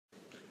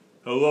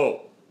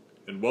Hello,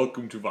 and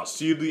welcome to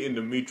Vasili and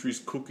Dimitri's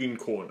Cooking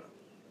Corner.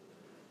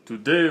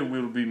 Today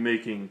we'll be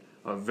making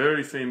a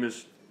very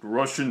famous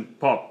Russian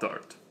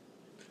Pop-Tart.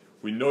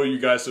 We know you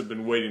guys have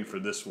been waiting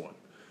for this one,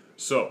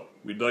 so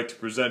we'd like to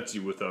present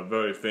you with our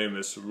very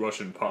famous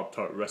Russian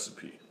Pop-Tart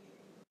recipe.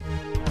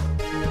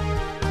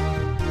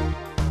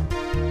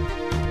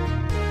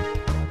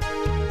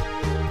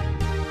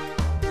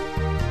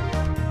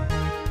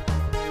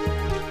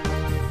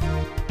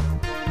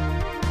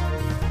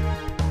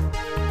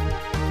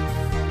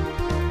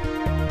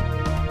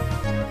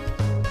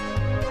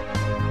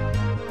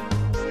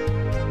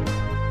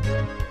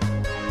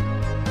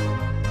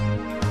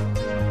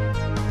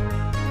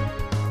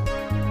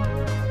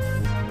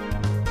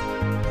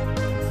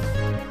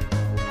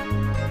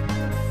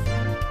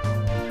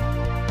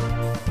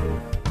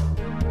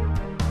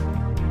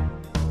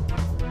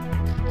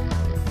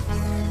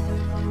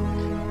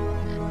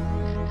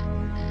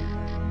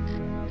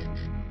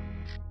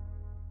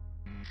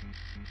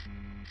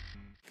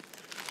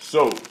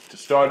 So, to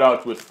start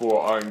out with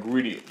for our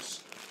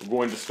ingredients, we're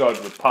going to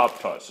start with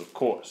Pop-Tarts, of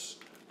course.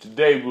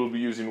 Today we'll be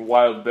using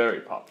wild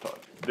berry Pop-Tart.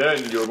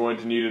 Then you're going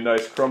to need a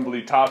nice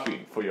crumbly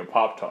topping for your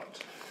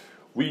Pop-Tart.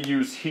 We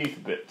use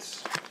Heath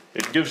Bits.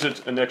 It gives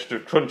it an extra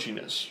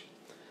crunchiness.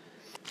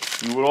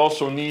 You will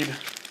also need,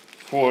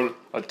 for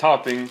a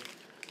topping,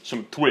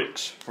 some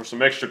Twix for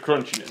some extra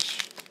crunchiness.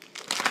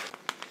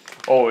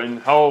 Oh,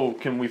 and how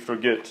can we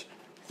forget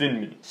Thin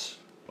Mints?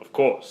 Of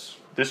course.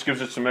 This gives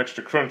it some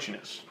extra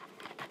crunchiness.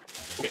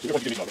 Okay, so you're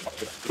going to give me the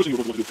first thing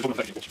we're going to do is put on the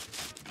packaging.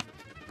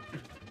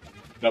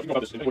 Now, if you know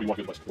about this, and anywhere you want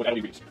to do this, we'll add all the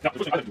ingredients. Now, the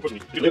first thing I have to do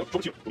personally is lay out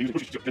chocolate syrup. We'll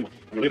use the thin one.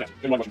 I'm going to lay that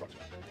in my Russian products.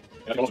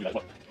 And I can also do that as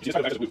well. You see, it's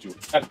kind of nice as glue to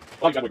add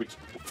all these ingredients.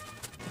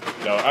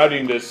 Now,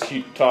 adding this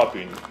heat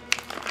topping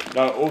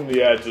not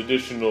only adds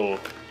additional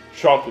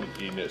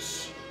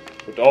chocolatiness,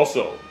 but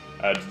also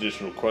adds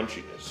additional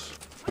crunchiness.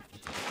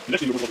 The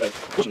next thing we're going to add,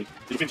 personally,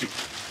 is the thin soup.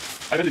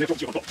 I've added the chocolate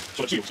syrup on top,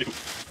 so that chili will stay cool.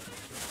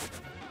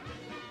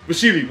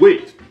 Vasili,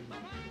 wait!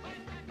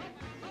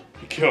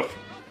 Be careful.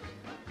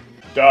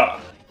 Da!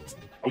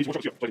 I'll use more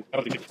chocolate syrup, so I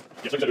don't think it's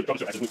yes, like I said, chocolate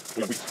syrup adds glue.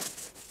 We are weak.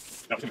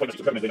 Now, it's important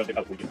to recommend they don't get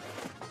out before we get it.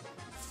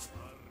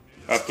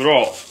 After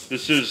all,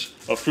 this is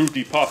a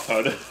fruity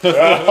Pop-Tart.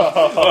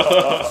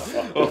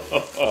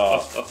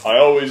 I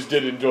always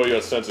did enjoy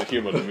your sense of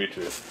humor,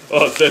 Dimitri.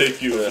 Oh,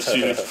 thank you,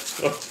 Vasili.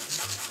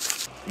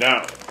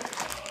 Now,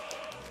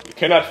 you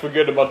cannot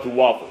forget about the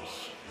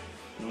waffles.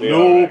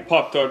 No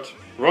Pop-Tart,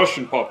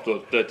 Russian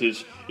Pop-Tart, that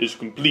is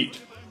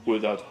complete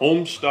without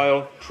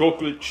home-style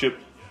chocolate chip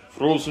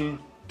frozen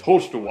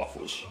toaster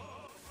waffles.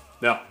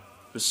 Now,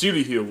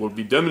 Vasili here will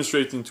be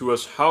demonstrating to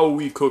us how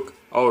we cook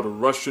our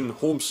Russian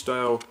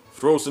home-style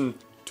frozen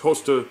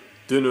toaster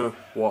dinner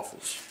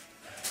waffles.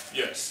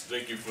 Yes,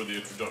 thank you for the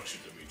introduction,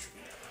 Dimitri.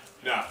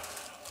 Now,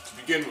 to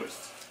begin with,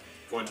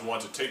 you're going to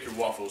want to take your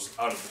waffles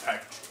out of the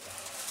package.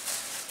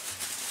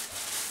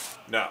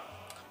 Now,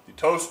 the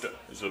toaster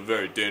is a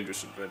very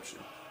dangerous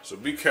invention, so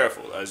be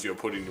careful as you're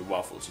putting your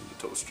waffles in the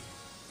toaster.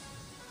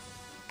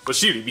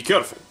 Vasili, be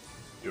careful.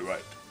 You're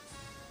right.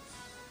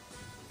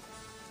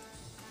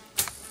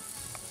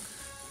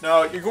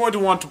 Now, you're going to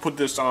want to put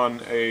this on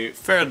a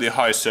fairly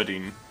high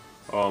setting.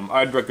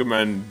 I'd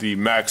recommend the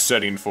max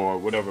setting for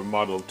whatever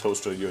model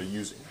toaster you're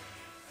using.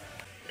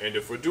 And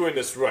if we're doing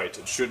this right,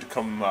 it should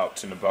come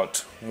out in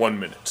about 1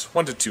 minute,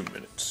 1 to 2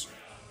 minutes.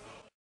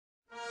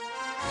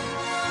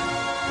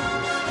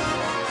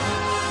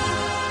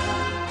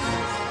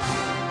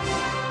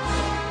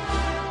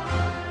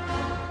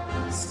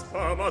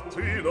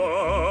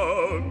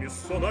 Stamattina mi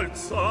sono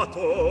alzato,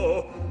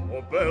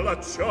 oh bella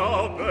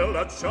ciao,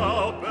 bella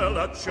ciao,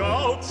 bella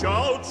ciao,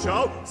 ciao,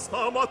 ciao.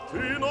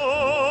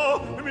 Stamattina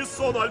mi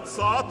sono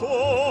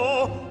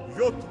alzato,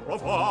 io ho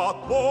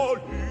trovato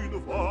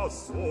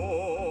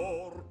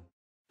l'invasor.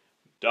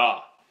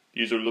 Da,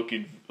 these are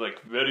looking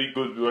like very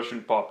good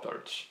Russian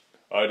Pop-Tarts.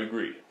 I'd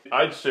agree.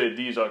 I'd say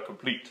these are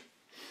complete.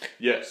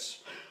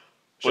 Yes.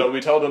 Shall we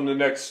tell them the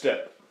next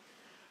step?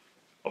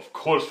 Of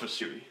course,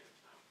 Vasili.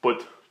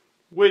 But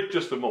wait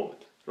just a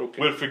moment. Okay.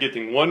 We're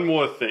forgetting one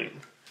more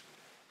thing.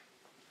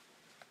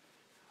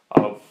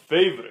 Our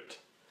favorite.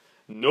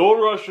 No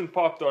Russian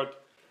Pop-Tart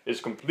is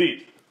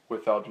complete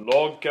without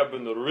Log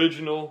Cabin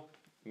Original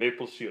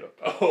maple syrup.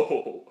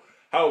 Oh,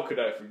 how could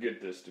I forget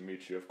this,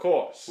 Dimitri? Of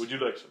course. Would you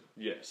like some?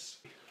 Yes.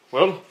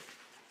 Well,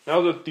 now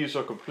that these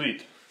are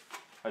complete,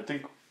 I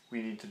think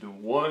we need to do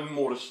one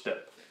more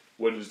step.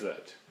 What is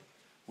that?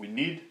 We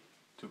need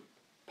to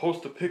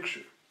post a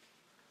picture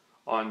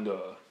on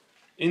the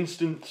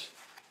instant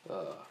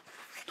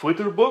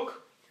Twitter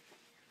book.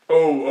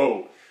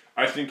 Oh,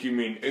 I think you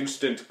mean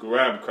instant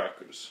graham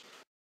crackers.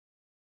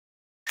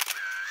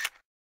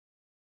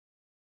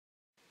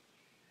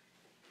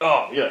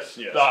 Oh, yes.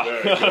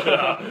 Very good.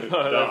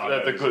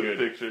 That's a good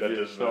picture. That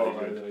yes. is very Oh,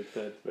 good. I like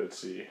that. Let's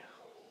see.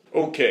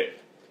 Okay,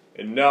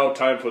 and now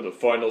time for the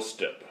final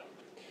step.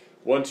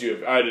 Once you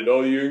have added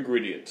all your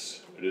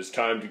ingredients, it is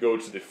time to go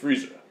to the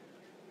freezer.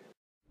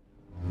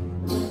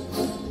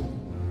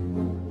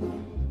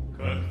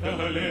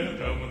 Как-то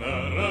летом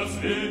на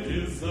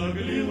рассвете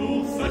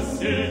загляну в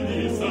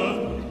соседний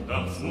сад,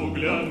 там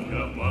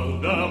смуглянка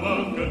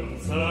молдаванка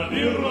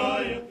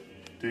собирает.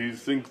 Do you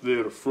think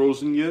they're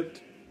frozen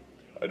yet?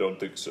 I don't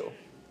think so.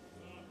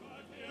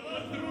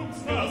 Вдруг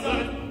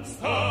сказать,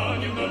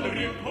 станем над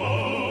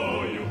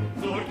рекою,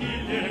 зорки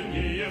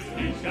летние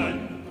встречать,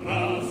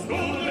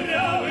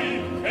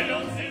 раскудрявый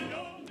клен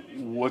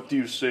зеленый. What do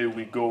you say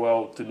we go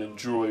out and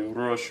enjoy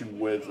Russian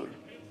weather?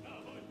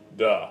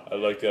 Da, I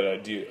like that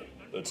idea.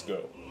 Let's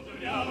go.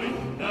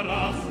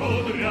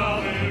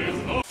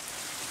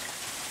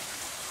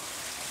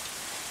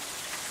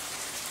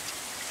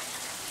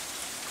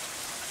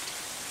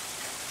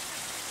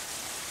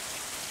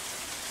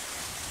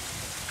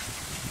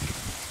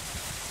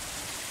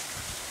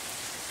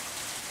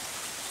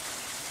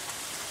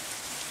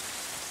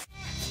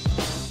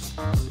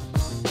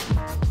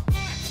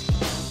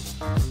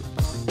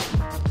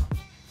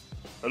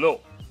 Hello,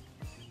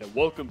 and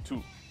welcome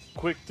to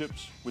Quick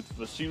Tips with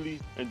Vasili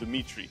and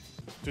Dimitri.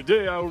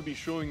 Today I will be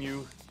showing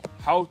you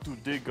how to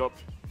dig up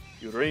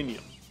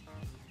uranium.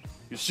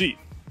 You see,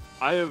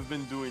 I have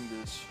been doing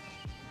this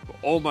for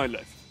all my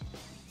life.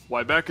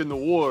 Why, back in the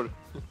war,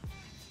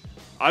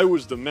 I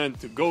was the man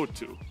to go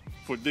to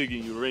for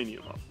digging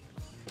uranium up.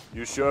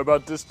 You sure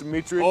about this,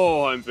 Dimitri?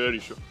 Oh, I'm very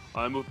sure.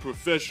 I'm a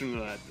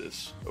professional at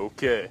this.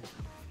 Okay.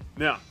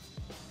 Now,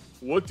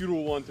 what you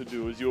will want to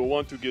do is you'll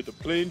want to get a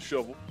plain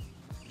shovel,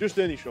 just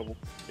any shovel,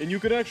 and you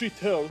can actually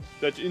tell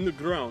that in the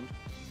ground,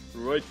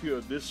 right here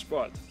at this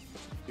spot,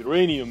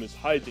 uranium is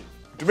hiding.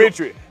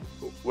 Dimitri!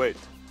 Wait.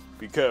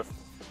 Be careful.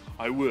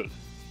 I will.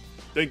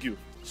 Thank you.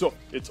 So,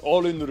 it's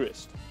all in the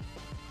wrist.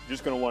 You're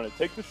just gonna want to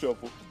take the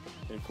shovel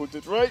and put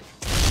it right.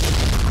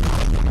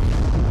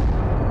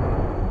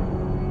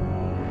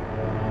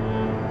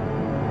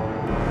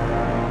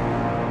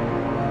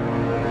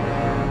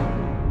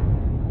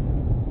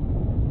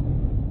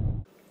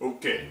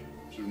 Okay,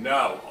 so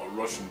now our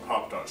Russian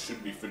Pop-Tart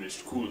should be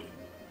finished cooling.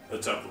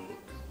 Let's have a look.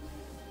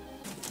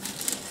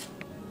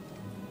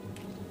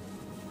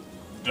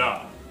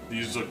 Da,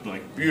 these look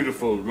like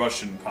beautiful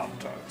Russian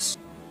Pop-Tarts.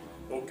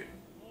 Okay,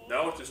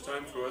 now it is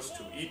time for us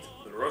to eat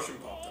the Russian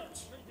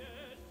Pop-Tarts.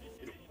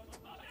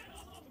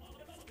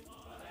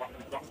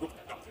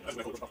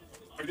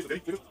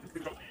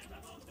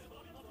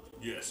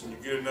 Yes, and you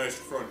get a nice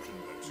crunch in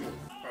that too.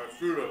 I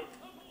feel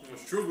the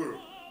sugar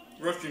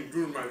rushing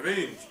through my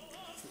veins.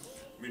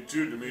 Me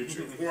too,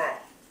 Dimitri. Wow.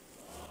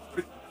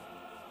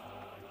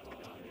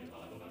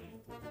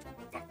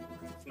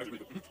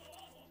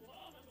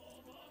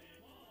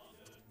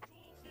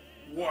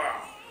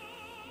 Wow.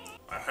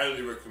 I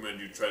highly recommend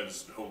you try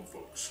this at home,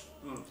 folks.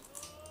 Oh,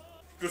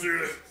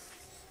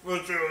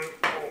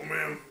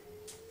 man.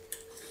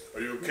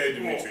 Are you okay,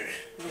 Dimitri?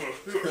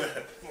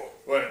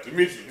 What?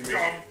 Dimitri,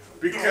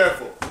 be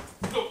careful.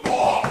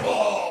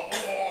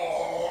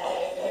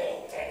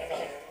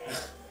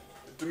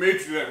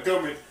 Dimitri, I'm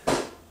coming.